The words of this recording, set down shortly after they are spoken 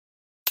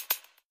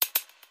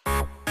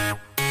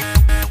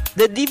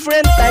The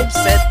different types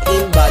set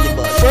in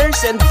volleyball.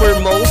 First and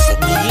foremost,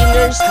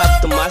 beginners have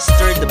to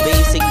master the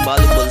basic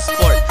volleyball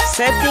sport.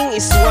 Setting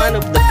is one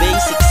of the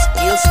basic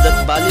skills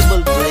that volleyball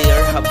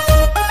players have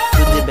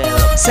to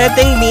develop.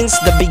 Setting means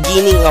the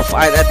beginning of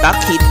an attack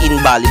hit in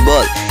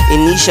volleyball.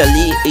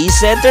 Initially, a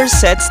setter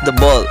sets the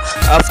ball.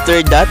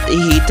 After that, a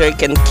hitter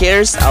can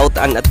carry out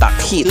an attack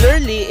hit.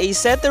 Clearly, a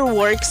setter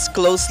works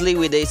closely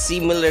with a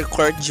similar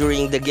court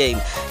during the game.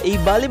 A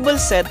volleyball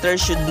setter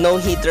should know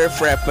hitter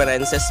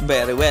preferences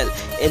very well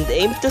and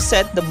aim to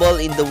set the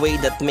ball in the way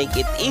that make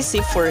it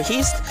easy for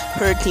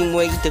her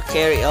teammate to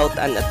carry out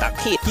an attack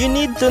hit. You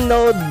need to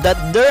know that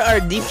there are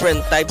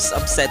different types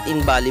of set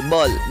in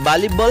volleyball.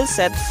 Volleyball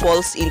set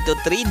falls into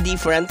 3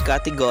 different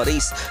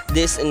categories.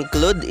 These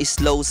include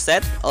slow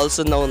set,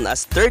 also known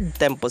as third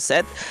tempo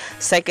set,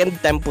 second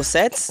tempo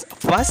sets,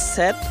 fast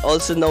set,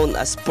 also known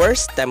as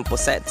first tempo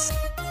sets.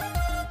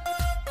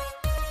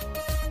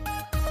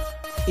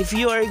 If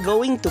you are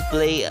going to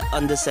play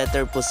on the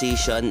setter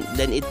position,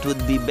 then it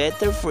would be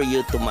better for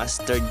you to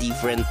master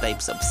different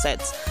types of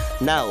sets.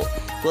 Now,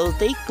 we'll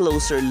take a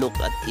closer look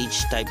at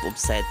each type of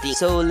setting.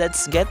 So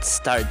let's get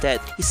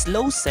started.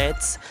 Slow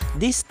sets.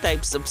 These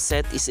types of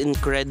set is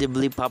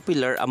incredibly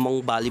popular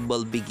among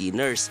volleyball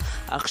beginners.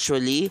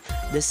 Actually,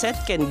 the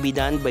set can be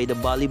done by the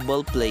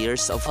volleyball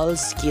players of all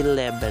skill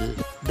level.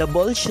 The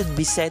ball should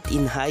be set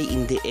in high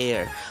in the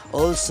air.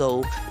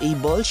 Also, a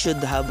ball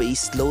should have a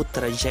slow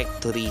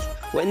trajectory.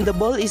 When the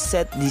ball is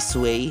set this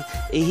way,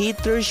 a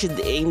hitter should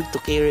aim to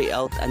carry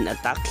out an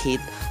attack hit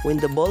when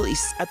the ball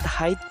is at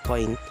height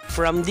point.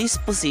 From this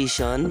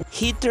position,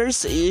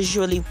 hitters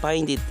usually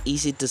find it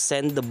easy to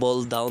send the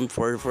ball down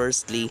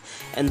firstly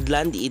and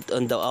land it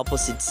on the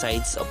opposite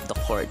sides of the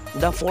court.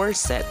 The 4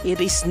 set, it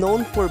is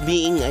known for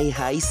being a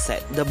high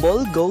set. The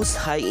ball goes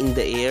high in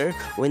the air.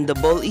 When the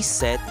ball is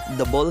set,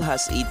 the ball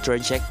has a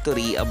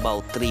trajectory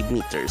about 3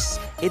 meters.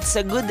 It's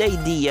a good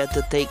idea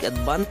to take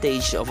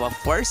advantage of a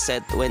 4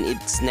 set when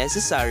it's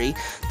necessary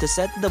to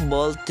set the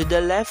ball to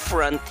the left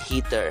front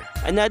hitter.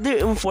 Another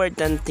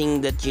important thing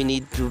that you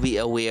need to be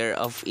aware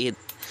of it,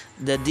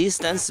 the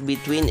distance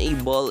between a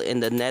ball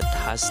and the net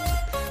has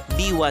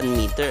be 1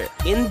 meter.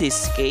 In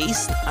this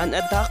case, an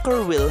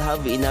attacker will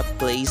have enough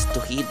place to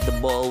hit the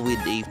ball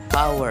with a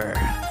power.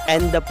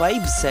 And the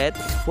 5 set,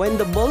 when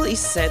the ball is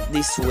set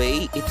this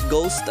way, it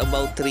goes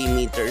about 3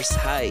 meters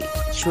high.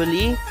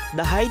 Actually,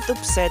 the height of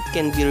set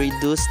can be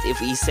reduced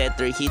if a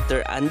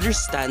setter-hitter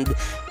understand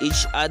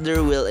each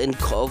other well and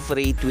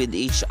cooperate with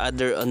each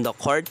other on the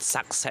court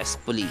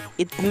successfully.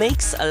 It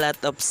makes a lot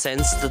of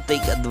sense to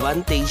take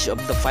advantage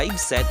of the 5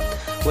 set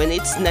when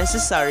it's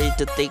necessary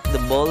to take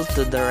the ball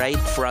to the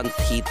right front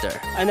hitter.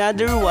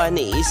 Another one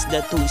is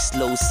the 2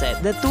 slow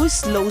set. The 2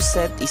 slow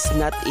set is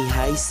not a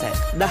high set.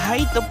 The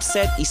height of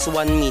set is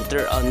 1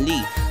 meter only,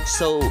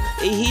 so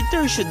a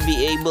hitter should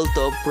be able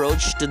to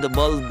approach to the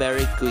ball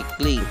very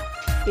quickly.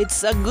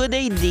 It's a good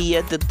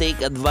idea to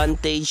take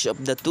advantage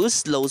of the 2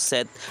 slow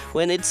set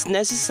when it's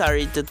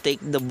necessary to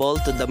take the ball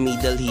to the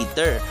middle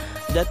hitter.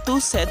 The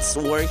 2 sets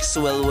works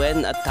well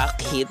when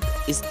attack hit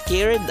is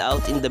carried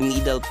out in the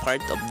middle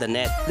part of the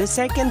net. The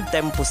second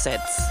tempo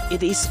sets.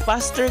 It is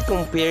faster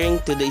comparing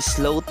to the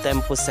slow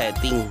tempo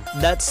setting.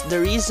 That's the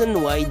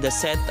reason why the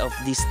set of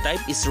this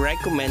type is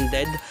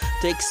recommended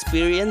to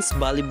experienced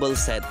volleyball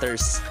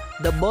setters.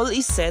 The ball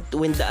is set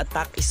when the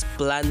attack is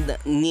planned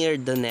near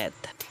the net.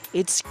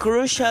 It's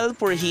crucial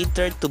for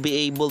hitter to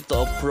be able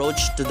to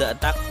approach to the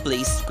attack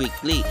place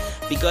quickly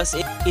because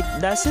it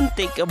doesn't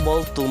take a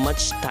ball too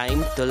much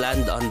time to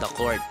land on the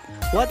court.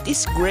 What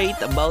is great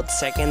about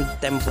second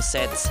tempo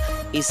sets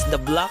is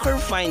the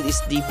blocker find is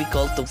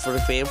difficult to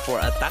prepare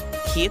for attack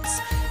hits,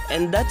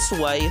 and that's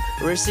why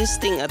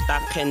resisting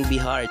attack can be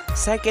hard.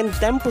 Second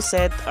tempo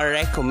set are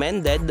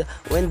recommended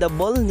when the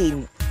ball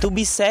need to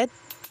be set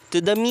to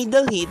the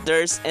middle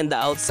hitters and the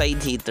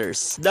outside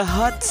hitters. The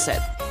hot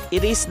set.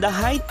 It is the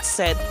height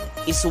set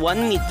is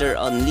 1 meter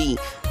only.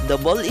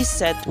 The ball is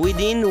set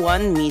within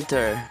 1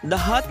 meter. The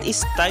hot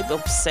is type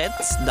of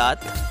sets that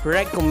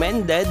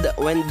recommended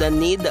when the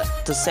need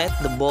to set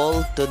the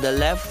ball to the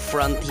left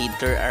front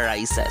hitter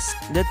arises.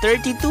 The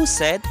 32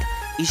 set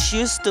is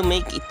used to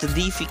make it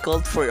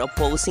difficult for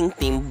opposing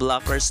team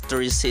blockers to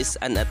resist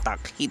an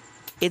attack hit.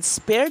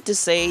 It's fair to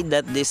say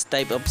that this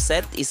type of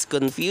set is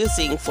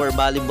confusing for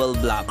volleyball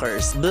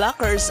blockers.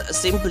 Blockers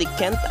simply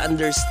can't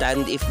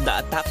understand if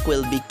the attack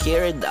will be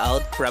carried out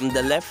from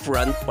the left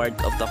front part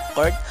of the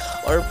court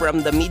or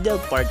from the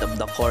middle part of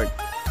the court.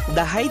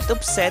 The height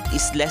of set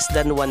is less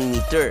than 1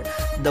 meter.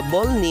 The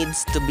ball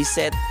needs to be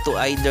set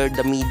to either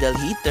the middle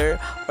hitter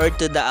or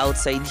to the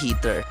outside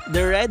hitter.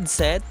 The red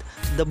set,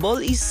 the ball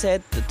is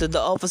set to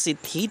the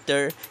opposite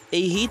hitter.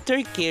 A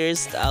hitter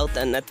carries out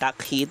an attack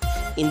hit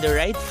in the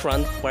right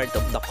front part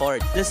of the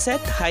court. The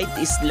set height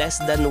is less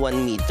than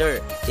 1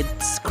 meter.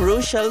 It's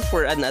crucial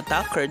for an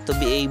attacker to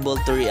be able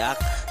to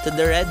react to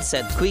the red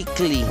set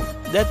quickly.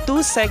 The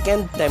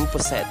 2-second tempo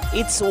set.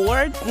 It's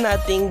worth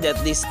noting that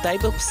this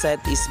type of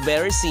set is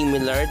very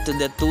similar to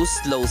the 2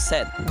 slow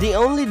set. The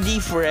only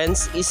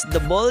difference is the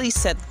ball is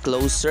set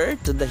closer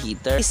to the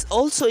hitter. It's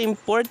also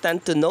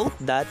important to note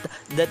that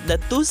the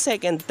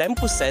 2-second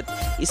tempo set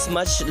is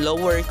much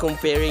lower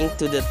comparing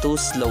to the 2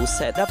 slow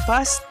set. The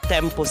fast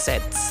tempo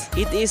sets.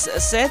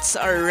 Sets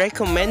are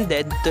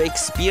recommended to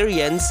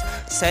experienced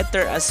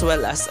setter as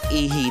well as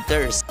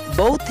hitters.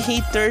 Both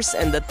hitters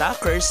and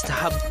attackers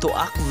have to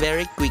act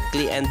very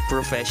quickly and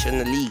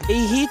professionally. A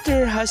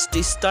hitter has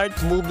to start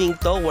moving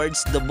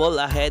towards the ball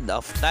ahead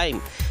of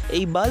time.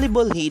 A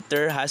volleyball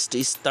hitter has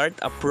to start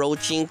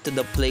approaching to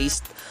the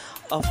place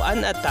of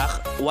an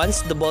attack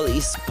once the ball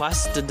is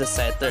passed to the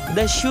setter.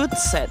 The shoot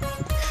set.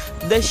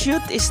 The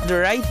shoot is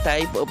the right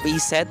type of a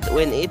set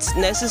when it's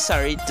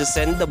necessary to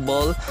send the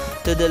ball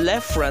to the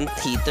left front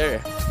hitter.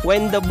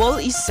 When the ball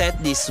is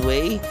set this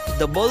way,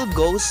 the ball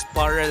goes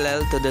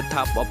parallel to the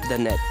top of the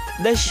net.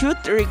 The shoot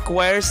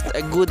requires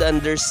a good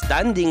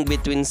understanding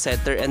between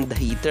setter and the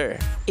hitter.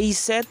 A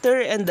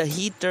setter and the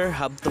hitter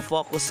have to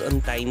focus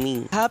on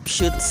timing. Half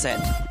shoot set.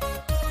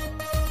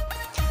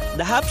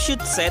 The half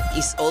shoot set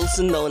is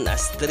also known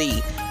as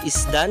 3.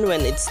 Is done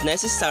when it's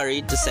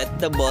necessary to set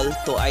the ball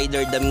to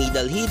either the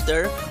middle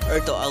hitter or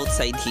to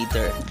outside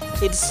hitter.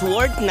 It's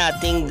worth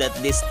noting that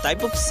this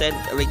type of set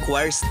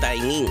requires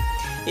timing.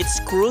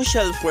 It's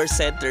crucial for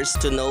setters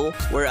to know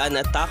where an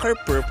attacker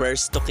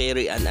prefers to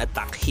carry an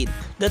attack hit.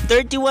 The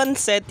 31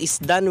 set is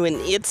done when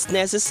it's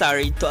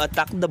necessary to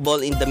attack the ball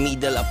in the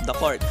middle of the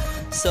court.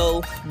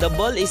 So, the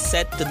ball is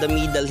set to the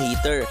middle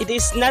hitter. It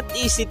is not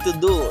easy to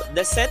do.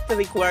 The set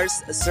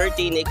requires a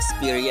certain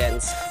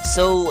experience.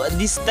 So,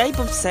 this type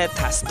of set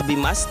has to be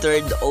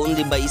mastered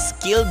only by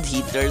skilled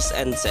hitters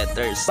and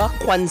setters.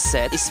 Back one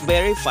set is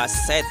very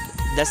fast set.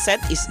 The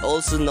set is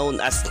also known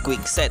as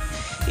quick set.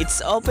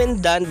 It's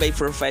often done by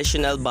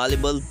professional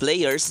volleyball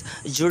players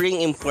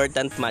during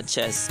important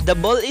matches. The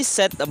ball is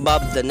set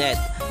above the net.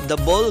 The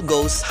ball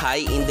goes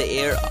high in the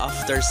air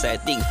after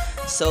setting.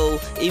 So,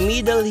 a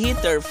middle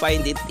hitter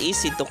find it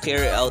easy to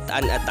carry out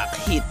an attack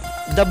hit.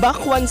 The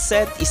back one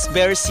set is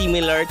very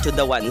similar to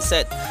the one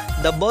set.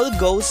 The ball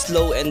goes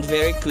slow and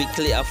very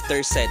quickly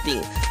after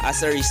setting.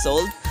 As a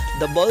result,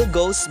 the ball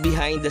goes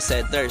behind the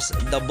setters.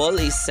 The ball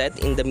is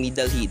set in the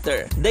middle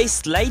hitter. The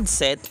slide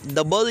set,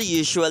 the ball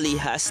usually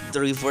has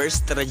the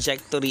reverse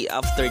trajectory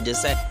after the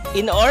set.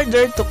 In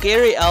order to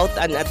carry out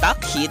an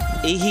attack hit,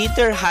 a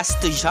hitter has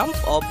to jump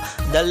up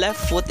the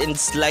left foot and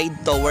slide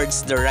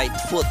towards the right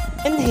foot.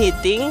 When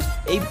hitting,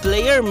 a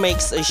player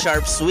makes a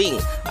sharp swing.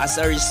 As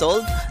a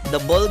result, the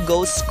ball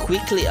goes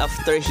quickly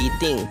after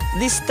hitting.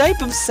 This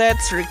type of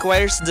sets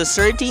requires the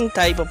certain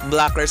type of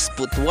blocker's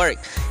footwork.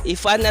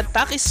 If an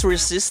attack is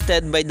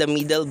resisted by the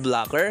middle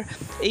blocker,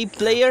 a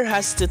player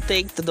has to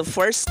take the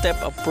first step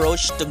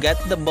approach to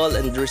get the ball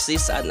and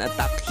resist an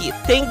attack hit.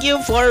 Thank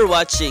you for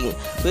watching.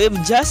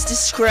 We've just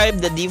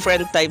described the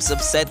different types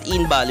of set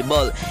in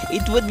volleyball.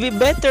 It would be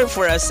better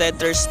for us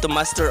setters to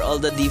master all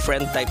the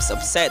different types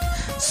of set.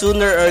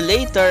 Sooner or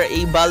later,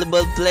 a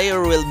volleyball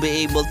player will be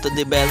able to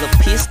develop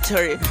his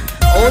or her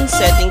own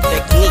setting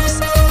techniques.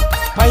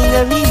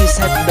 Finally, you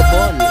set the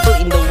ball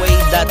in the way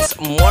that's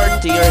more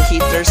to your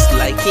hitter's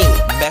liking.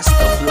 Best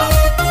of luck!